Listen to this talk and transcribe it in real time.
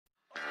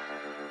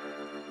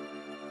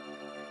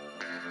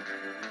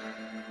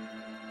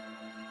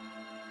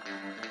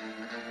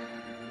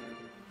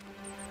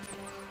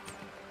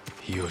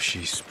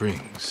Kiyoshi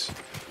Springs.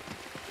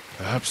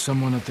 Perhaps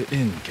someone at the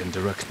inn can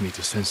direct me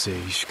to Sensei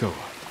Ishikawa.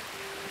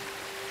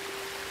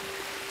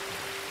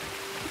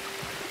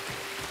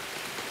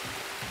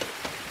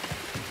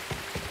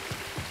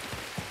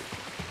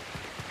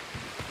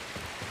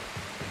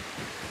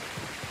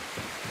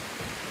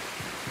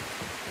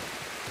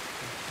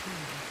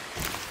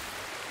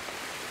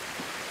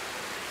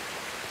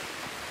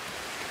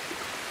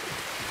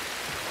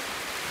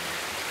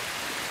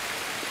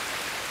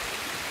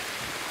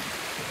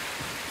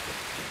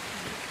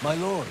 My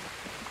lord,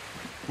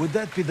 would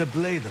that be the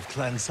blade of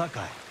Clan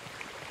Sakai?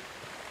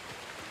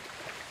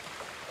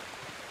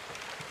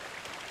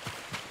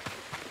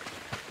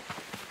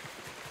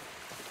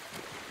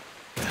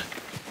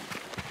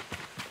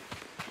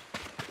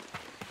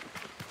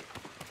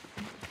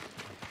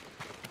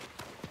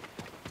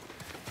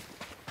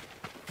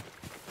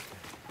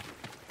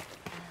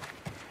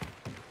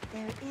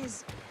 There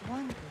is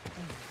one good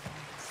thing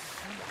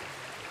about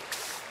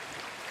this.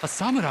 A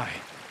samurai?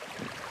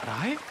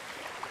 Right?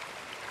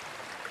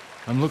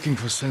 I'm looking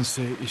for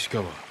Sensei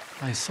Ishikawa.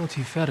 I thought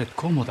he fell at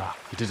Komoda.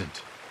 He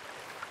didn't.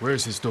 Where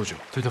is his dojo?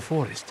 To the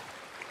forest.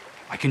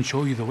 I can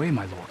show you the way,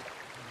 my lord.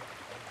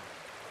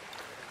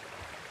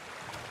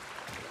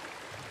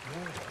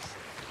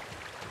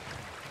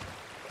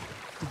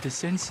 Did the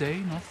sensei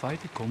not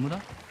fight at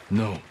Komoda?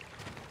 No.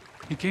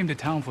 He came to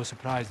town for a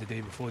surprise the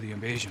day before the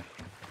invasion.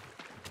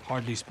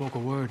 Hardly spoke a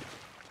word,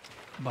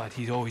 but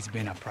he's always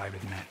been a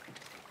private man.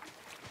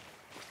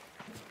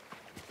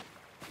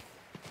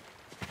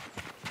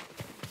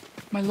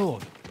 My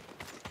lord,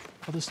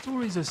 are the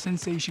stories of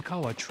Sensei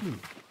Ishikawa true?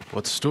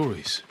 What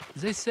stories?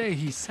 They say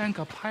he sank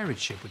a pirate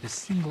ship with a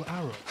single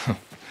arrow.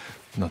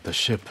 Not the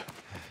ship,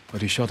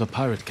 but he shot a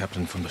pirate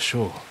captain from the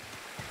shore.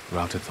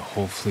 Routed the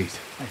whole fleet.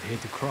 I'd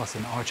hate to cross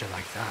an archer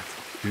like that.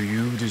 Do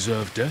you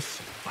deserve death?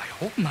 I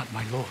hope not,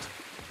 my lord.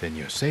 Then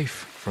you're safe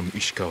from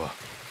Ishikawa.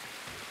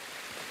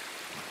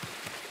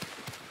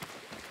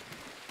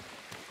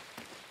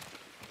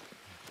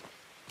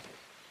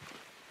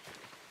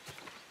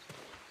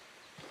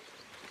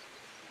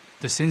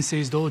 The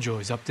sensei's dojo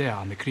is up there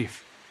on the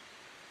cliff.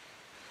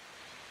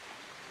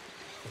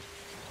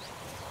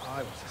 I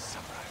was a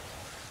samurai.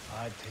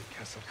 I'd take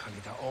Castle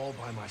Kaneda all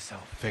by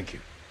myself. Thank you.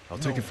 I'll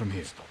take it from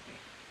here. Stop me.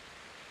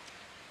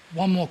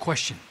 One more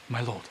question,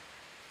 my lord.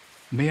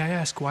 May I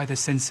ask why the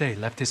sensei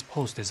left his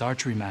post as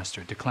archery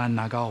master to Clan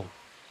Nagao?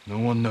 No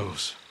one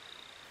knows.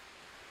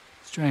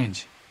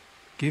 Strange.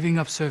 Giving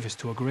up service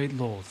to a great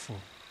lord for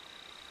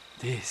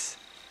this.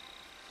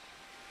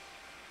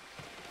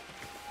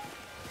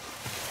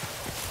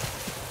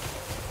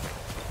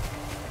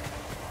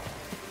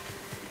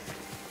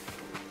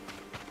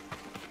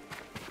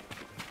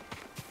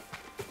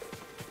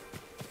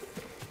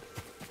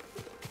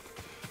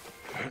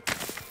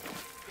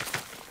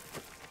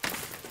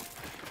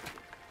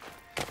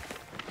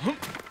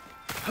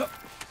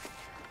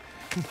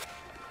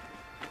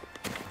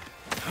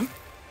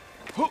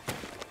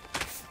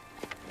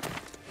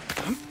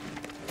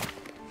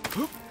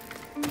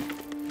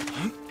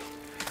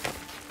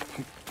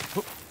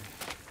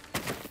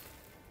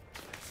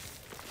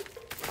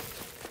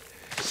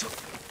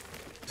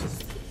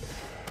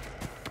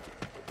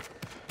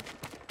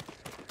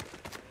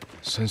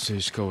 Sensei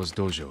Ishikawa's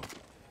dojo.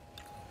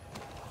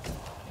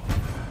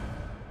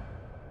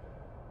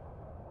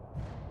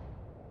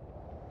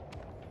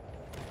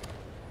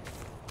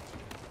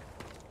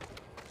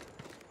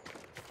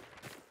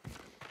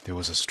 There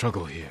was a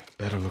struggle here.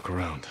 Better look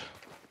around.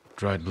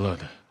 Dried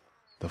blood.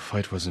 The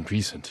fight wasn't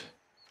recent.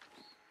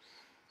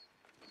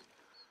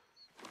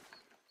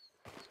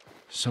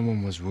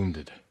 Someone was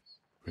wounded.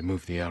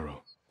 Remove the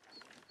arrow.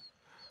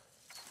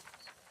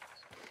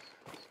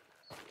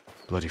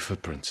 Bloody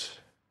footprints.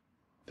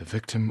 The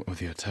victim or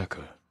the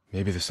attacker.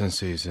 Maybe the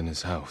sensei is in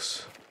his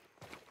house.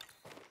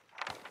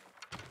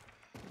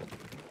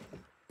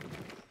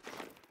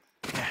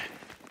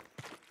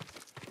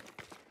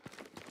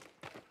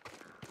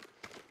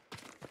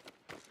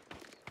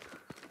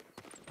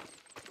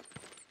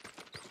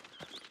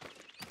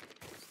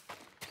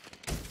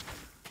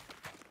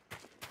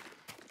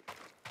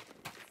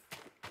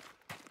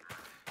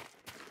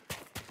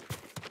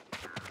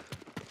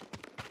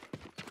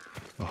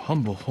 A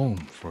humble home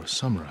for a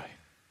samurai.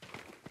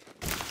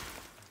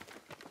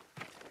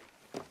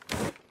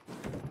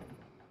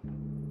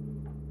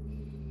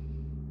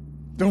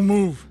 Don't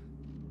move.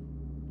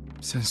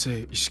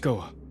 Sensei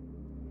Ishikawa.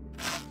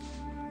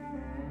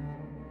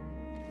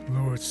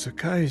 Lord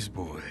Sakai's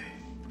boy.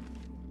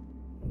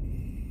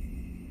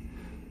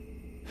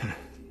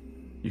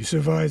 You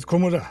survived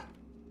Komoda.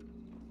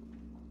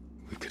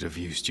 We could have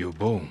used your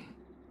bone.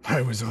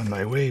 I was on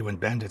my way when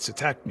bandits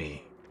attacked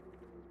me.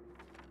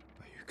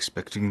 Are you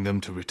expecting them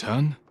to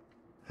return?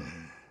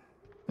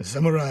 A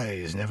samurai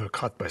is never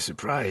caught by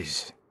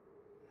surprise.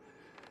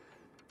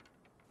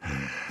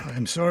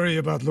 I'm sorry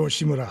about Lord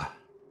Shimura.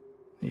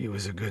 He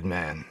was a good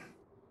man.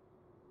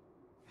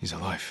 He's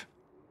alive.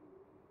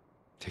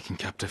 Taken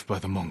captive by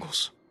the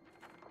Mongols.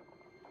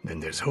 Then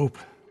there's hope.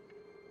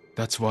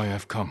 That's why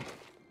I've come.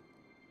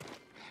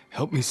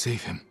 Help me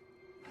save him.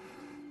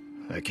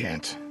 I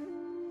can't.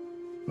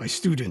 My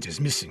student is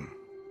missing.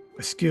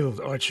 A skilled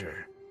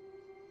archer.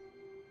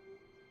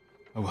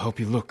 I will help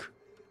you look.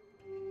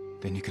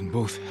 Then you can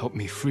both help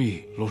me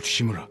free Lord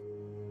Shimura.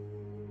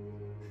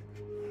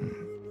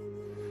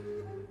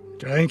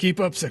 Try and keep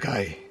up,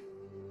 Sakai.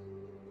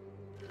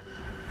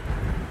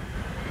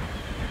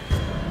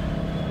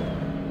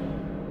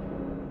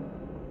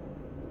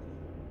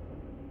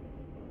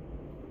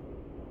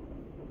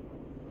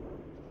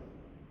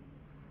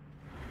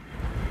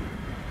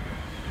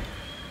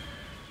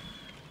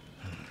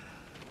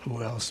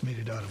 Who else made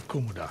it out of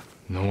Komoda?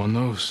 No one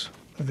knows.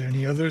 Are there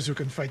any others who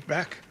can fight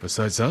back?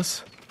 Besides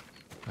us?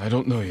 I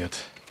don't know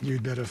yet.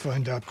 You'd better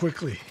find out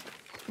quickly.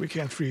 We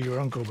can't free your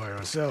uncle by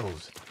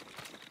ourselves.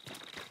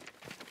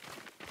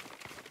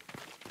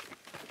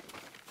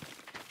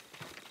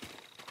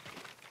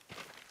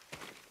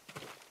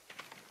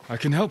 I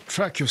can help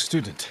track your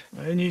student.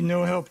 I need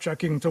no help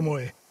tracking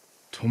Tomoe.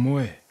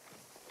 Tomoe.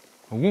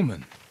 A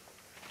woman.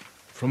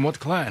 From what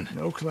clan?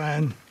 No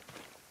clan.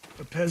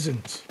 A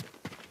peasant.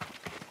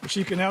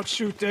 She can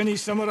outshoot any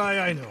samurai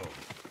I know.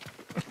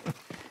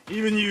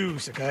 Even you,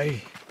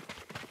 Sakai.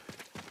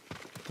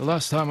 The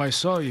last time I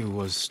saw you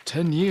was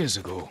 10 years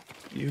ago.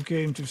 You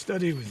came to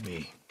study with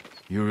me.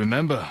 You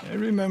remember? I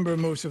remember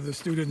most of the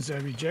students I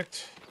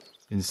reject.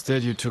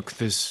 Instead, you took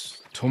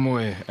this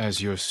Tomoe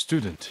as your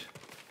student.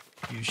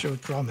 You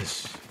showed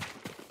promise.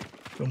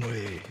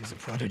 Tomoe is a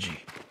prodigy.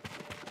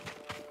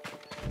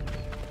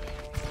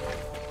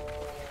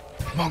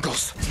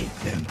 Mongols! Take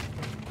them.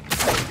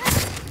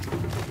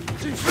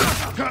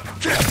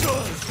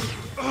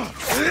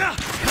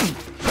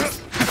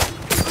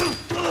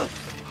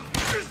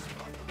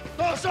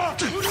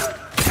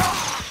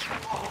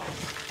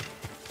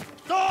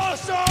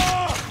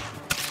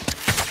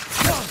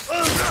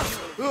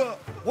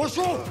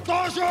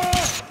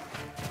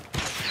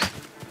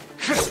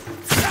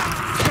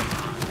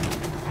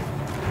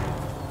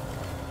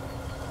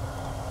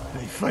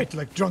 They fight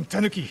like drunk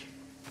tanuki.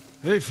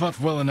 They fought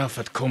well enough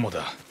at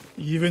Komoda.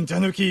 Even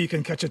tanuki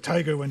can catch a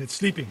tiger when it's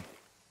sleeping.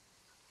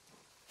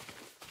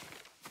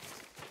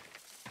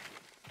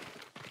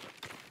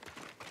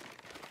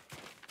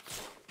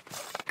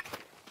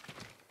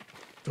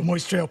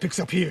 Tomoe's trail picks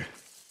up here.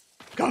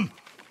 Come!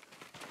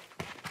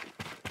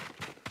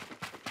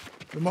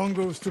 The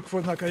Mongols took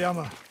Fort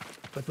Nakayama.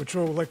 That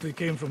patrol likely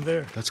came from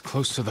there. That's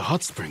close to the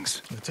hot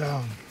springs. The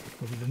town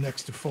will be the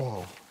next to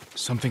fall.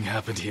 Something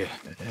happened here.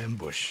 An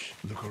ambush.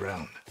 Look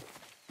around.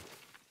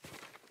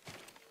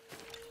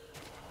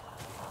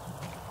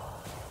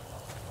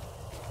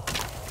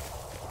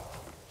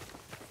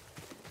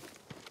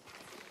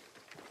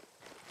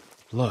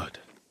 Blood,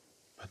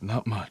 but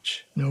not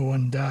much. No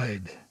one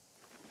died.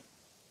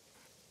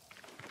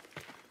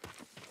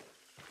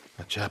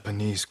 A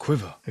Japanese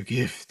quiver. A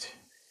gift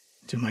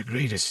to my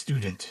greatest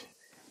student.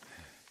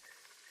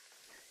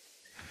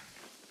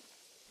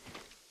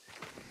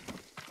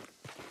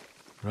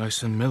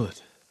 Rice and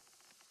millet.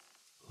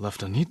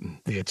 Left uneaten.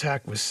 The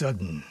attack was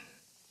sudden.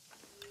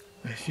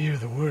 I fear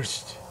the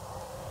worst.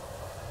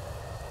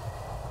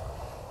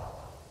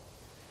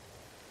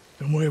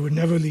 Tomoe would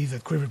never leave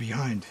that quiver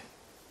behind.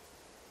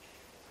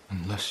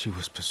 Unless she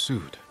was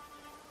pursued.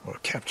 Or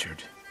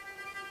captured.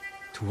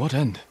 To what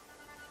end?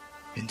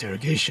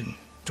 Interrogation.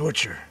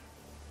 Torture.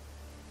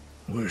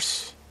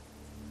 Worse.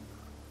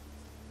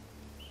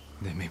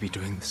 They may be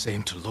doing the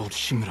same to Lord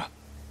Shimura.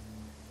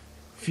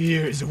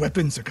 Fear is a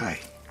weapon, Sakai.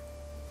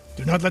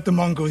 Do not let the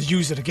Mongols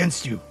use it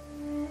against you.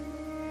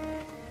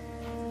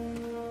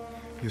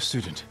 Your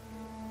student.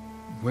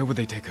 Where would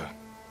they take her?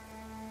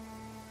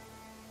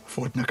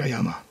 Fort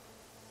Nakayama.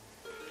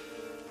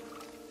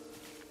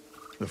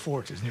 The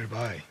fort is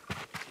nearby.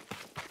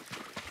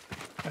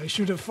 I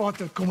should have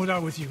fought at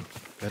Komoda with you.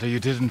 Better you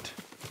didn't.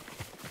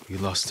 We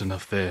lost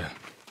enough there.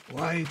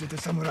 Why did the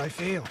samurai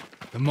fail?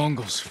 The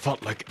Mongols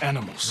fought like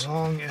animals.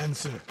 Wrong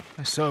answer.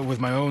 I saw it with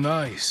my own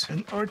eyes.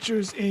 An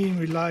archer's aim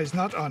relies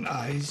not on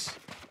eyes,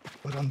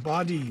 but on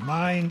body,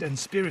 mind, and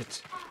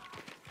spirit.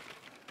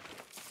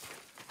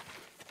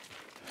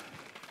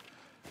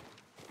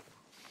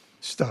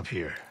 Stop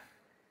here.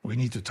 We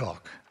need to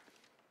talk.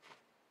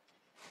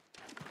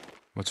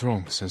 What's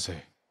wrong,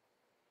 Sensei?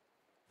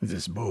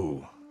 This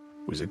bow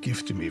was a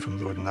gift to me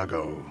from Lord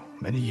Nagao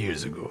many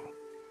years ago.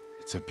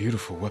 It's a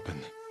beautiful weapon.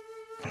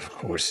 Of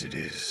course it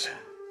is.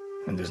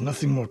 And there's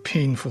nothing more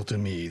painful to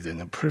me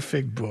than a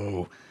perfect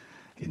bow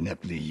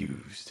ineptly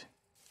used.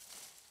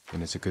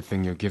 Then it's a good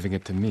thing you're giving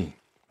it to me.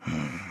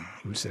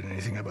 Who said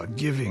anything about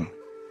giving?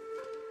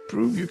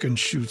 Prove you can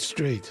shoot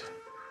straight.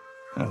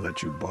 I'll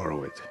let you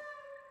borrow it.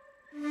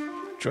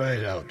 Try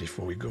it out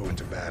before we go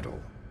into battle.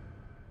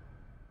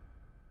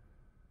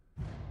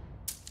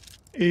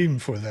 Aim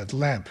for that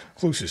lamp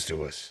closest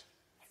to us.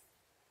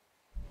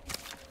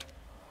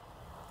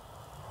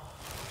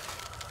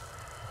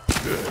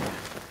 Good.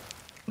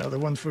 Now the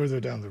one further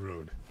down the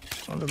road.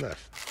 On the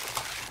left.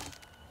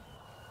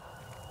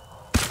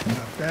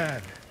 Not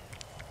bad.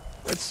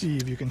 Let's see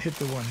if you can hit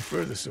the one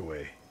furthest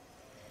away.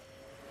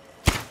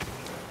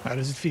 How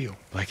does it feel?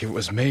 Like it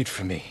was made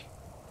for me.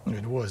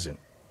 It wasn't.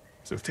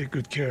 So take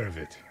good care of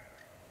it.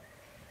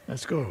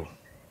 Let's go.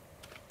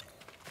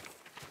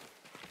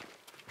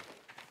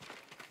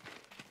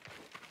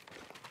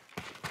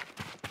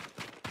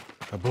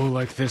 A bow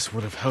like this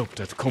would have helped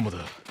at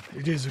Komoda.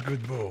 It is a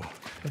good bow.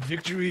 But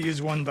victory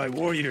is won by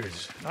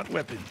warriors, not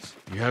weapons.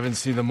 You haven't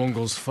seen the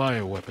Mongols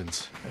fire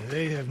weapons.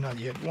 They have not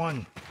yet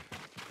won.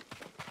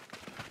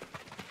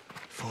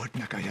 Fort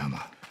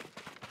Nakayama.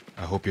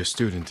 I hope your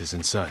student is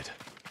inside.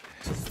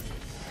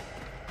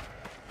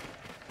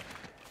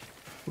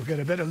 We'll get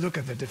a better look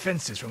at the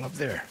defenses from up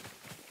there.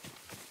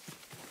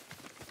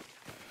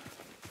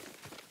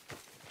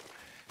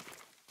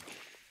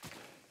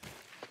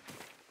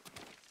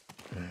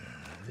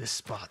 This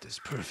spot is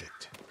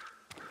perfect.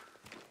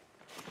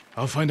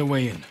 I'll find a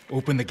way in.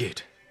 Open the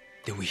gate.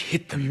 Then we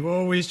hit Do them. you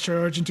always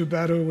charge into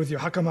battle with your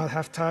hakama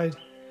half-tied?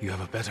 You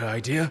have a better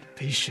idea?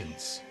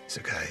 Patience,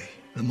 Sakai.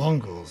 The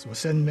Mongols will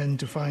send men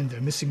to find their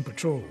missing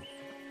patrol.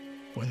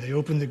 When they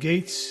open the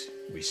gates,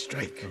 we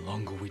strike. The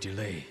longer we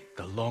delay,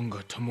 the longer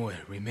Tomoe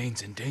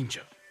remains in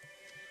danger.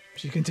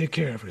 She can take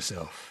care of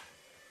herself.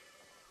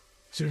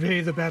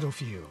 Survey the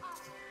battlefield.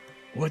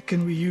 What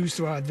can we use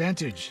to our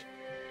advantage?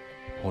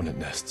 Hornet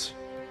nests.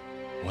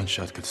 One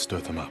shot could stir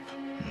them up.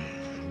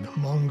 The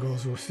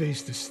Mongols will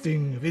face the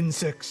sting of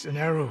insects and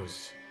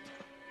arrows.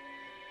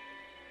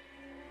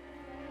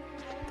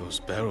 Those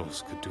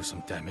barrels could do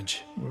some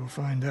damage. We'll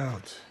find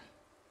out.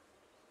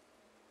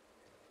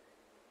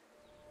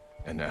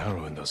 An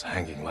arrow in those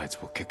hanging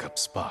lights will kick up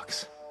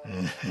sparks.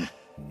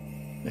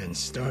 Then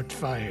start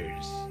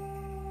fires.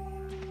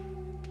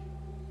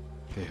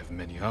 They have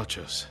many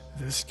archers.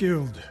 They're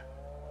skilled,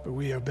 but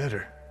we are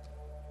better.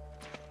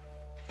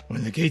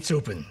 When the gates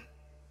open,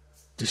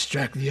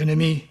 distract the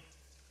enemy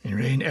and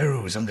rain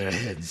arrows on their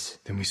heads.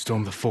 Then we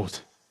storm the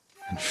fort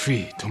and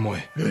free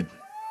Tomoe. Good.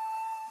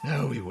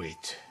 Now we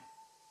wait.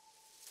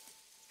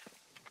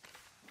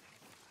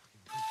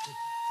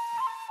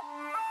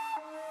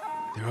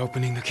 They're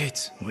opening the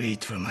gates.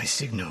 Wait for my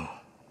signal.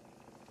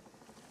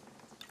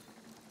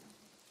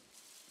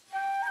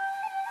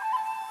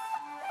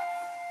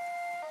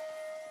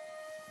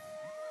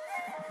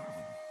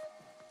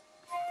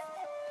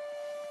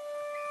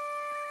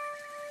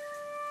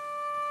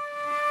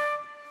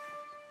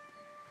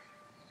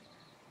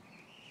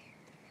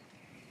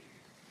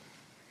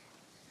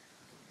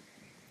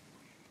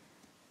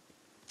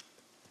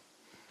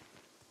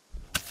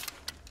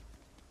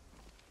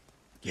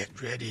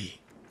 Get ready.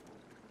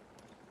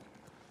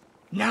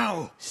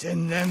 Now,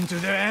 send them to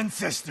their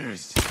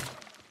ancestors.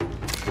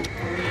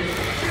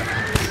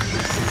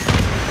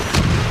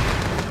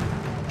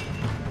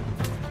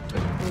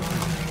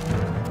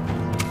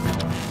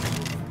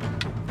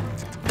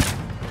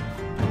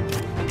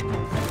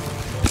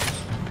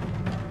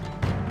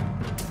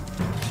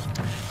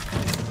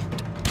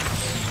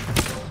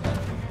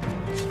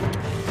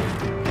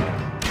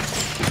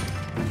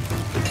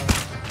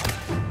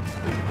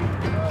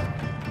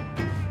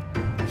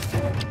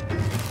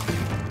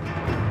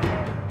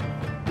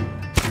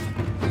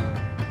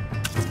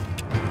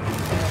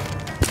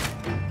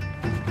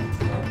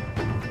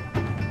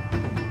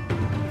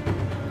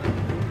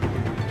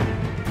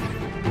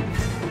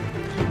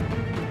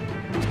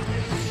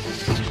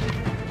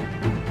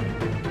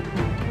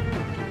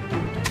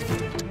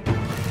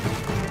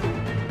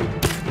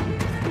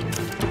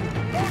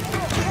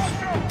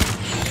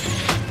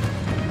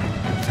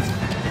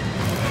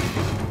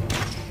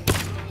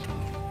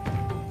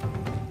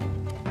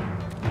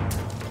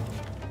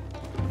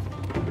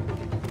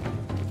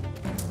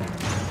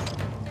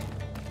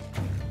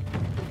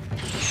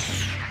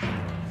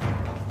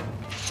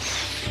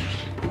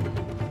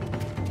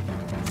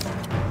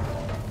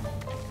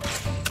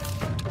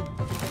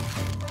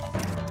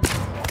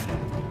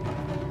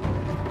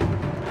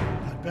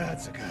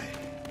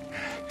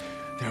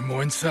 There are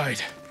more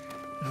inside.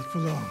 Not for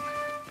long.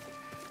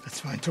 Let's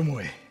find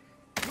Tomoe.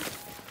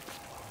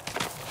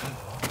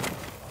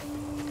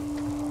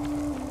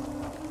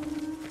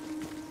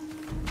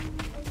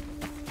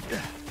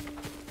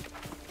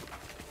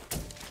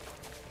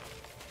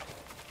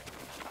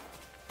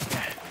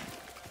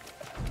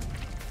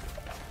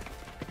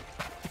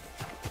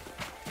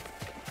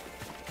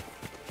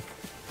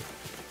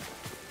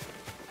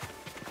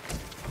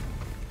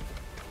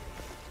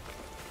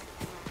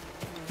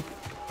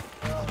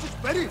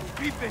 Ready?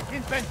 Beefing,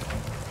 invent.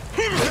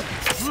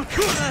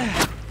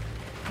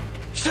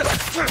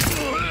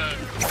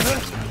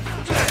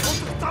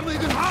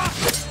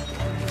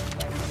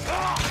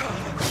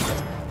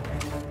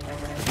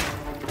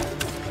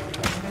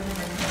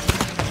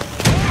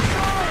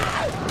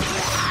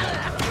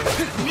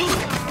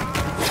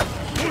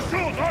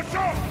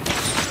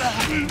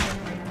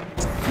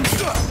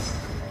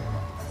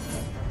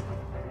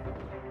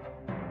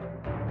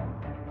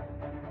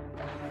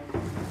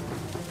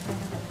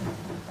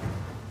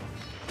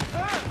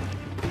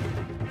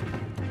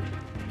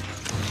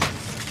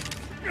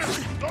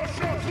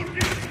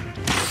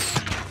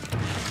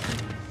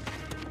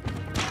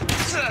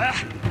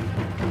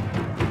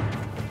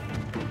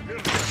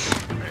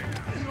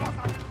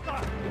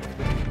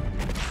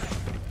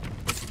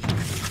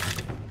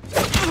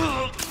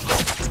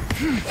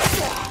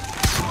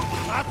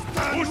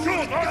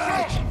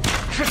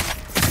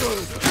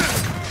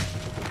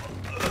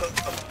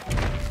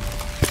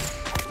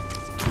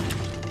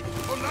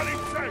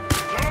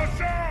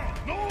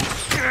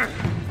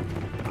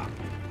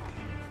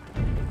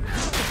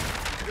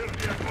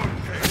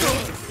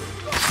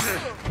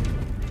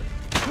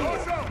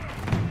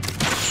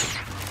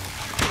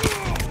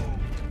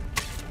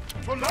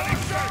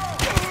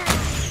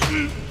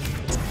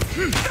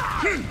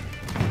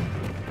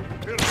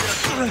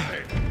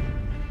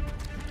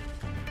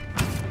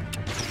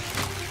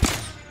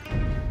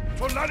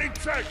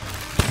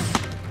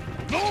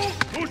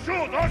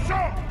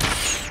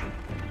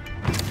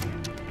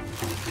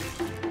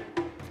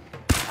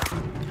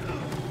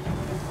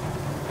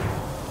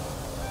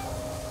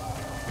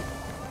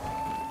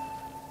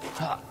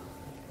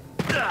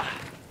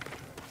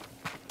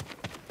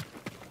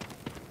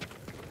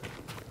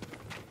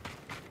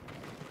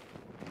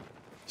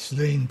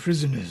 Slain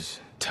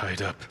prisoners.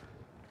 Tied up.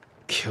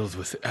 Killed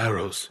with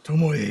arrows.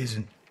 Tomoe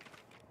isn't...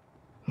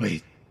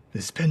 Wait,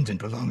 this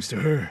pendant belongs to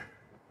her.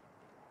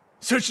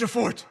 Search the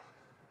fort!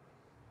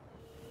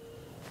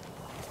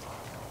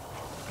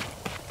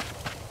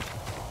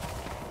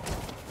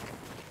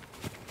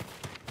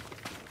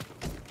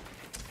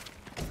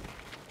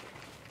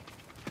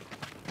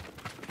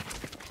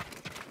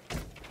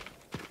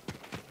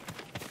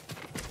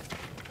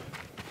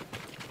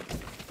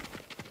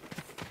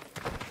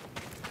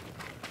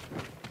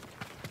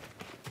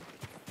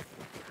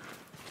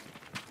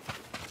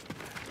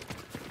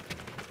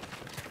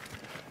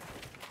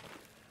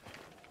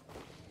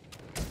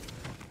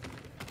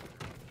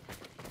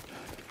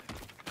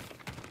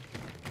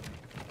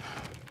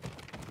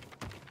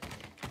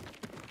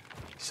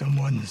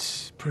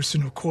 Someone's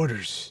personal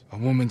quarters. A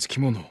woman's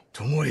kimono.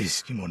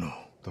 Tomoe's kimono.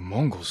 The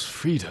Mongols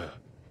freed her.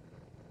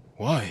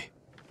 Why?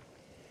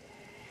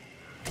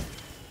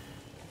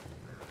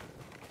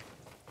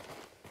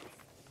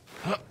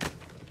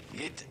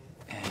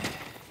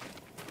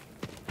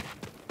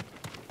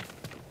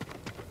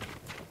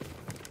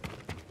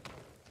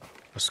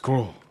 A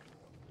scroll.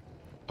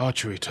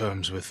 Archery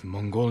terms with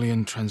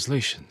Mongolian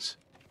translations.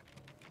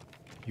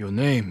 Your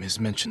name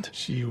is mentioned.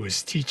 She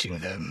was teaching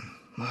them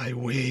my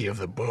way of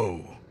the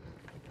bow.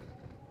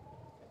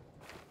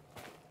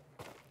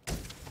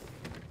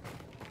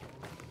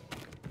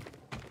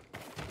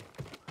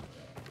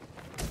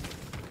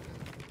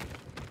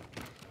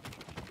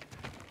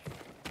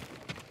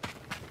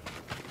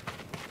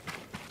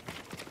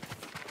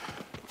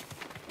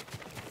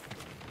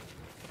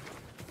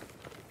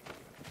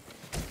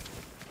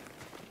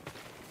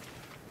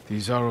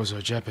 These arrows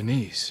are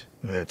Japanese.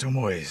 They're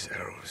Tomoe's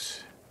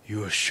arrows.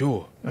 You are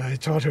sure? I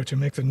taught her to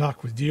make the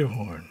knock with deer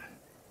horn.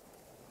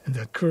 And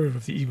that curve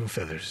of the eagle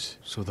feathers.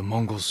 So the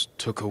Mongols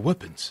took her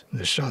weapons?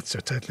 The shots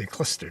are tightly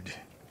clustered.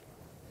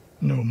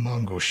 No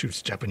Mongol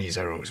shoots Japanese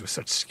arrows with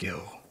such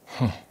skill.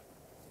 Huh.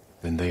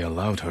 Then they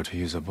allowed her to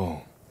use a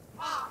bow.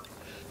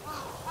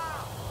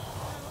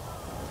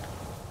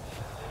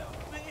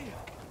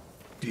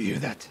 Do you hear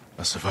that?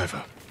 A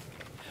survivor.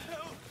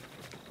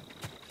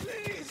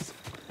 Please.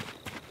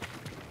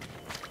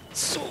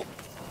 So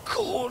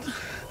cold.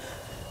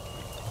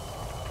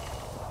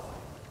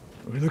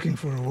 We're looking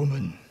for a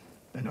woman,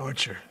 an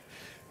archer.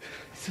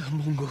 The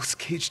Mongols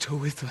caged her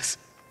with us.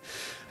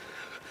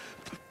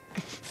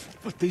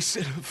 But they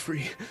set her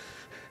free.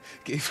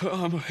 Gave her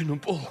armor and a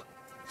bow.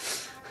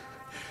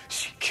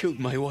 She killed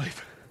my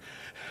wife.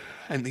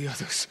 And the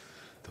others.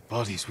 The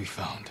bodies we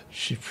found.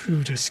 She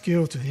proved her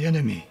skill to the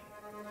enemy.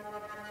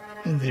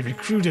 And they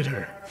recruited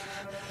her.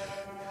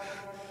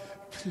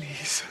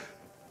 Please.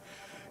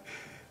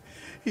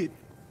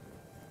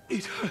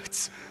 It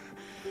hurts.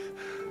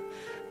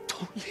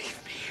 Don't leave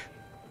me.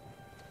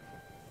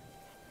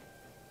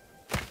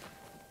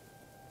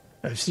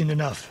 I've seen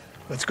enough.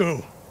 Let's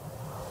go.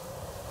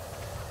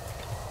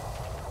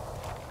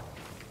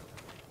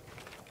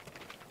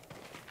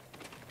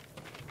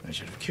 I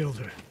should have killed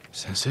her.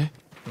 Sensei?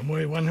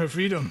 Tomoe won her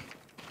freedom.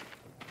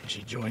 And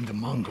she joined the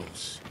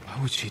Mongols.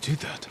 Why would she do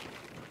that?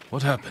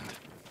 What happened?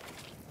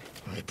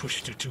 I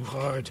pushed her too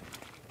hard.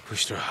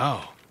 Pushed her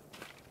how?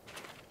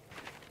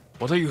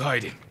 What are you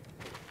hiding?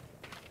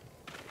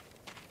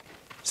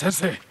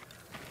 Sensei!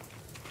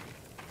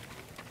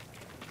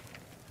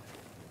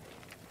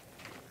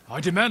 I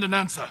demand an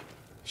answer.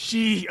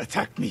 She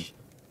attacked me.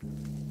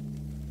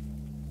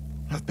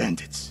 Not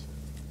bandits.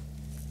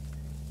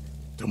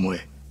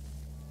 Tomoe.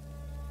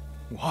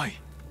 Why?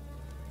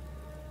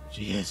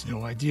 She has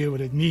no idea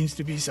what it means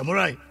to be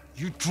samurai.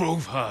 You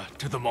drove her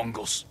to the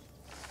Mongols.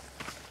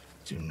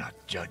 Do not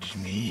judge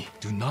me.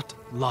 Do not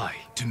lie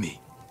to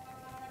me.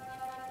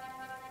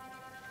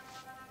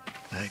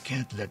 I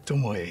can't let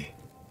Tomoe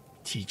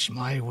teach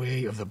my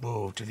way of the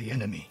bow to the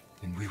enemy.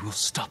 Then we will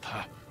stop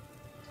her.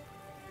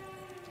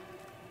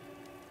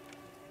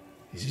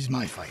 This is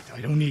my fight.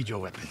 I don't need your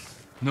weapon.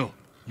 No,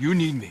 you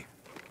need me.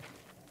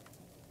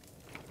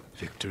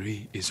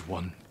 Victory is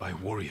won by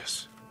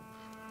warriors,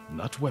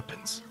 not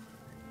weapons.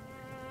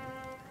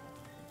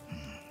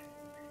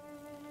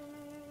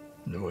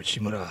 Lord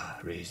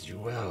Shimura raised you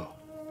well.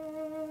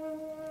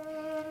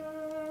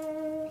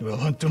 We'll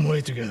hunt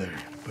Tomoe together,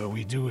 but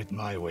we do it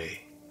my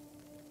way.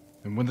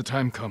 And when the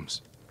time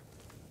comes,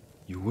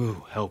 you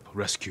will help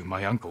rescue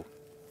my uncle.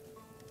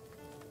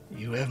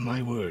 You have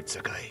my word,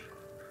 Sakai.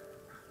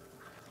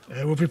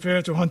 I will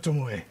prepare to hunt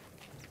Tomoe.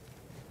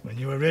 When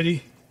you are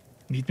ready,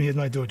 meet me at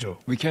my dojo.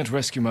 We can't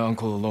rescue my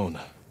uncle alone.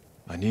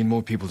 I need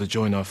more people to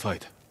join our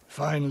fight.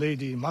 Find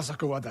Lady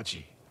Masako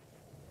Wadachi.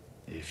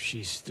 If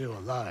she's still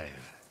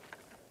alive,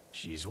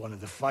 she's one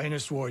of the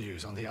finest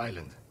warriors on the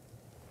island.